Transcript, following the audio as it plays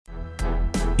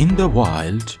In the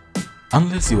wild,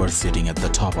 unless you are sitting at the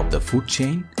top of the food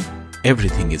chain,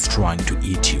 everything is trying to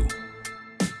eat you.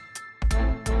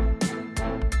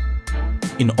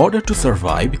 In order to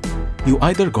survive, you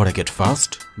either gotta get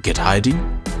fast, get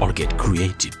hiding, or get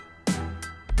creative.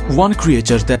 One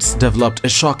creature that's developed a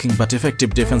shocking but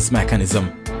effective defense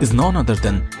mechanism is none other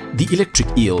than the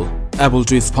electric eel, able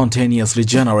to spontaneously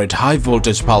generate high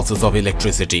voltage pulses of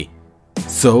electricity.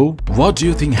 So, what do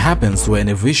you think happens when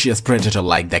a vicious predator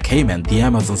like the caiman, the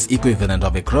Amazon's equivalent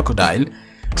of a crocodile,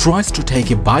 tries to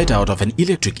take a bite out of an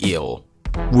electric eel?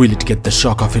 Will it get the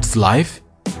shock of its life?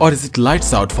 Or is it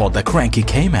lights out for the cranky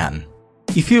caiman?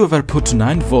 If you ever put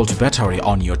 9-volt battery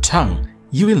on your tongue,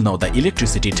 you will know the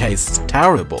electricity tastes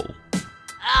terrible.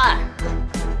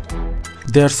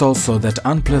 There's also that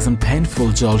unpleasant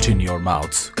painful jolt in your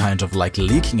mouth, kind of like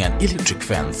leaking an electric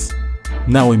fence.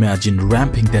 Now imagine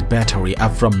ramping that battery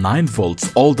up from 9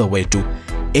 volts all the way to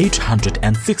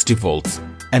 860 volts,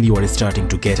 and you are starting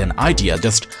to get an idea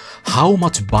just how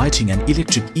much biting an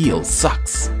electric eel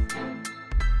sucks.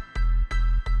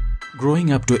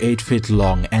 Growing up to 8 feet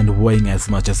long and weighing as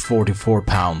much as 44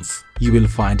 pounds, you will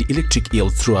find electric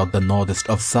eels throughout the northeast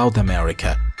of South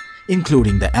America,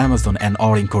 including the Amazon and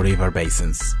Orinoco River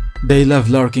basins. They love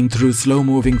lurking through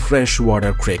slow-moving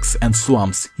freshwater creeks and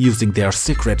swamps, using their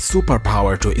secret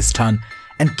superpower to stun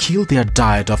and kill their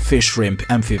diet of fish, shrimp,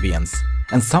 amphibians,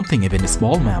 and something even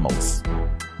small mammals.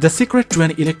 The secret to an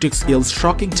electric eel's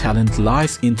shocking talent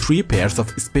lies in 3 pairs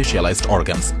of specialized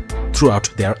organs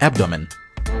throughout their abdomen.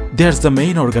 There's the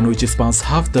main organ, which spans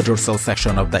half the dorsal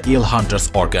section of the eel hunter's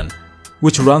organ,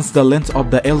 which runs the length of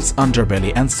the eel's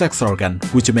underbelly, and sex organ,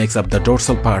 which makes up the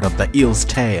dorsal part of the eel's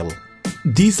tail.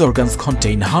 These organs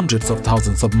contain hundreds of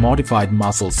thousands of modified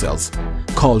muscle cells,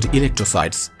 called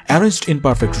electrocytes, arranged in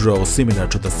perfect rows similar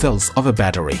to the cells of a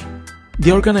battery.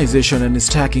 The organization and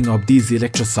stacking of these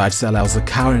electrocytes allows a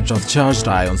current of charged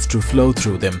ions to flow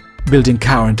through them, building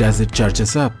current as it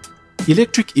charges up.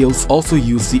 Electric eels also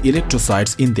use the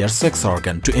electrocytes in their sex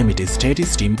organ to emit a steady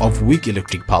stream of weak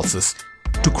electric pulses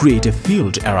to create a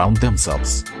field around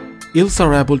themselves. Eels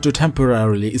are able to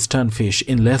temporarily stun fish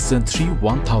in less than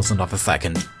 3/1000 of a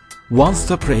second. Once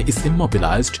the prey is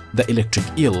immobilized, the electric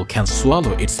eel can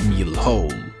swallow its meal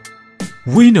whole.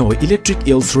 We know electric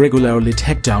eels regularly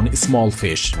take down small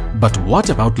fish, but what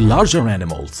about larger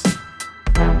animals?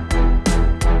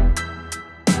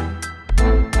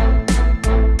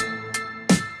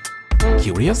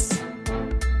 Curious?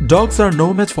 Dogs are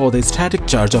no match for the static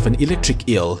charge of an electric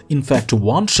eel. In fact,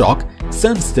 one shock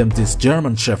sends them this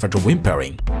German Shepherd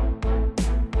whimpering.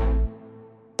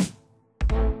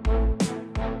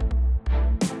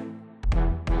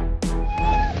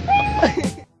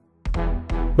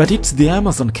 But it's the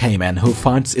Amazon caiman who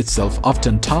finds itself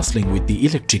often tussling with the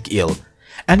electric eel,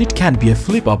 and it can be a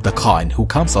flip of the coin who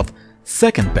comes off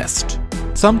second best.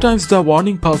 Sometimes the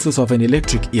warning pulses of an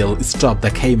electric eel stop the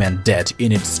caiman dead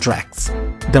in its tracks,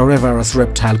 the ravenous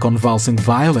reptile convulsing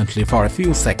violently for a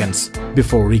few seconds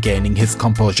before regaining his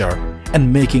composure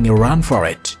and making a run for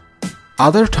it.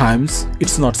 Other times,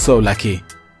 it's not so lucky.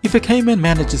 If a caiman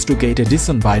manages to get a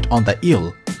decent bite on the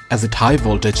eel, as its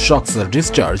high-voltage shocks are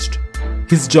discharged,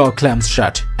 his jaw clamps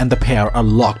shut and the pair are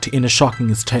locked in a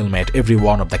shocking stalemate, every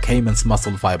one of the caiman's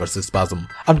muscle fibers spasm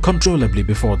uncontrollably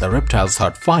before the reptile's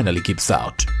heart finally gives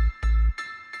out.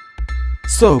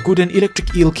 So, could an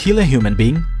electric eel kill a human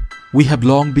being? We have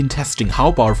long been testing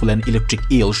how powerful an electric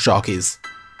eel shock is,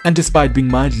 and despite being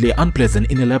mildly unpleasant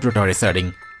in a laboratory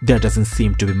setting, there doesn't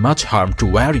seem to be much harm to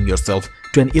wearing yourself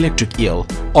to an electric eel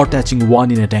or touching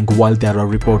one in a tank, while there are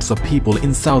reports of people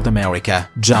in South America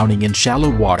drowning in shallow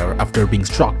water after being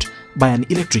shocked by an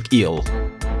electric eel.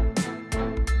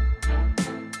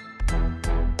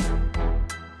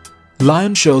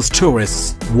 Lion shows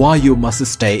tourists why you must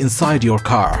stay inside your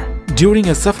car. During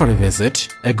a safari visit,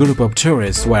 a group of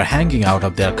tourists were hanging out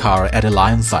of their car at a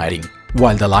lion sighting,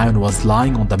 while the lion was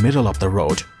lying on the middle of the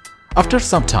road. After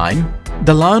some time,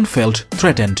 the lion felt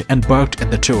threatened and barked at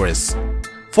the tourists.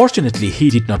 Fortunately, he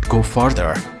did not go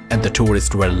further, and the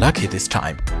tourists were lucky this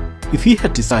time. If he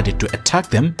had decided to attack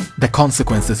them, the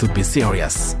consequences would be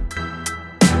serious.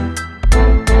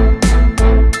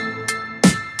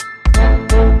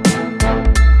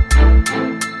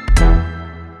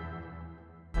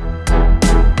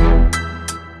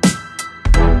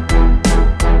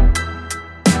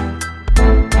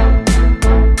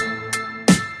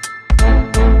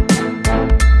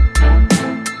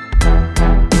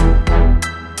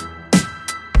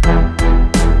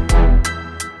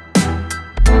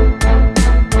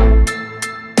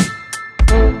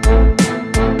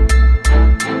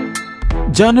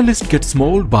 Journalist gets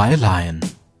mauled by a lion.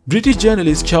 British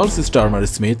journalist Charles Starmer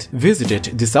Smith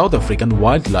visited the South African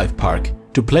Wildlife Park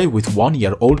to play with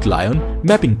 1-year-old lion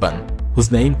Mappingpan,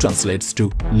 whose name translates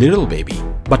to little baby.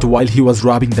 But while he was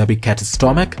rubbing the big cat's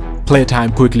stomach,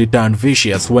 playtime quickly turned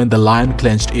vicious when the lion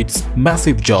clenched its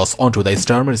massive jaws onto the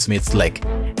Starmer Smith's leg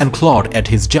and clawed at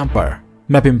his jumper.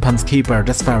 Mappingpan's keeper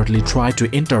desperately tried to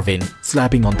intervene,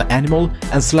 slapping on the animal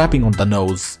and slapping on the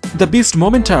nose. The beast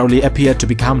momentarily appeared to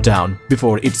be calmed down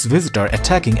before its visitor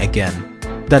attacking again.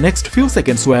 The next few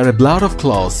seconds were a blur of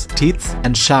claws, teeth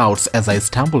and shouts as I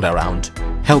stumbled around,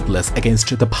 helpless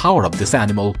against the power of this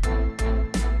animal.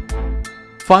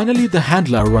 Finally, the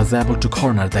handler was able to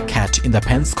corner the cat in the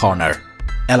pen's corner,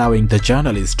 allowing the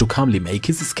journalist to calmly make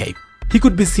his escape. He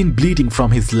could be seen bleeding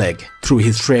from his leg through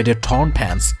his shredded torn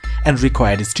pants and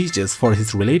required stitches for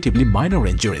his relatively minor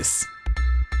injuries.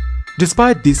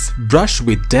 Despite this brush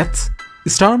with death,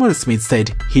 Starmer Smith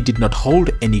said he did not hold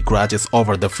any grudges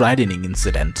over the frightening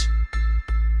incident.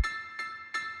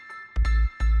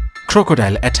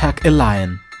 Crocodile attack a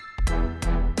lion.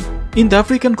 In the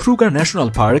African Kruger National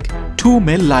Park, 2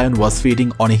 male lions was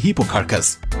feeding on a hippo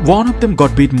carcass. One of them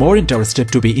got a bit more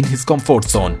interested to be in his comfort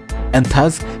zone, and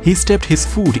thus he stepped his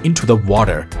foot into the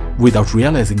water without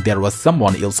realizing there was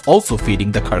someone else also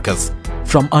feeding the carcass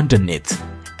from underneath.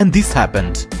 And this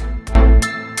happened.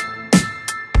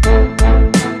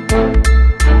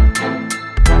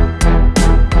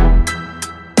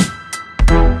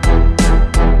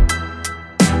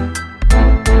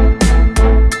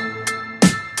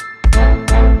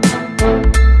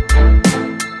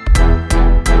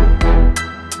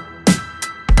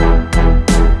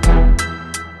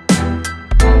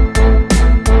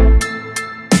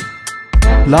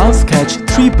 Lions catch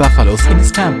 3 buffaloes in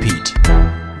stampede.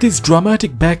 This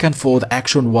dramatic back-and-forth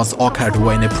action was occurred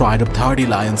when a pride of 30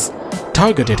 lions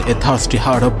targeted a thirsty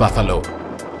herd of buffalo.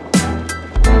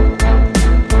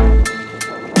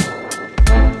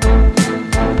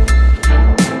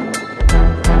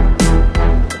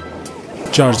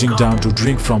 Charging down to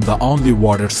drink from the only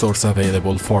water source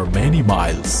available for many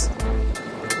miles.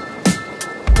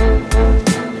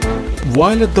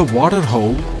 While at the water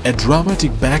hole, a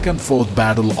dramatic back-and-forth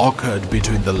battle occurred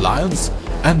between the lions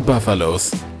and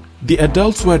buffaloes. The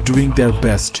adults were doing their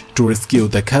best to rescue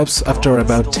the cubs after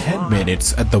about 10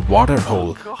 minutes at the water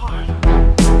hole.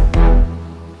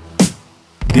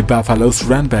 The buffaloes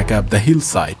ran back up the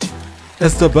hillside.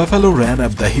 As the buffalo ran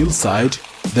up the hillside,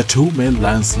 the 2 male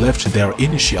lions left their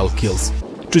initial kills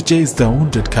to chase the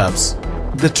wounded cubs.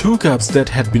 The 2 cubs that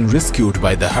had been rescued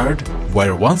by the herd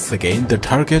were once again the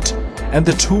target, and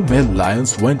the 2 male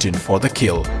lions went in for the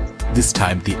kill. This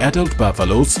time the adult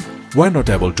buffaloes were not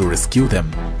able to rescue them.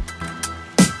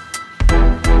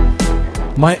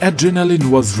 My adrenaline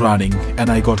was running and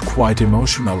I got quite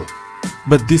emotional.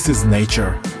 But this is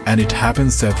nature and it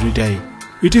happens every day.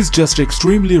 It is just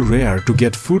extremely rare to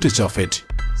get footage of it,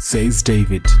 says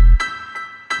David.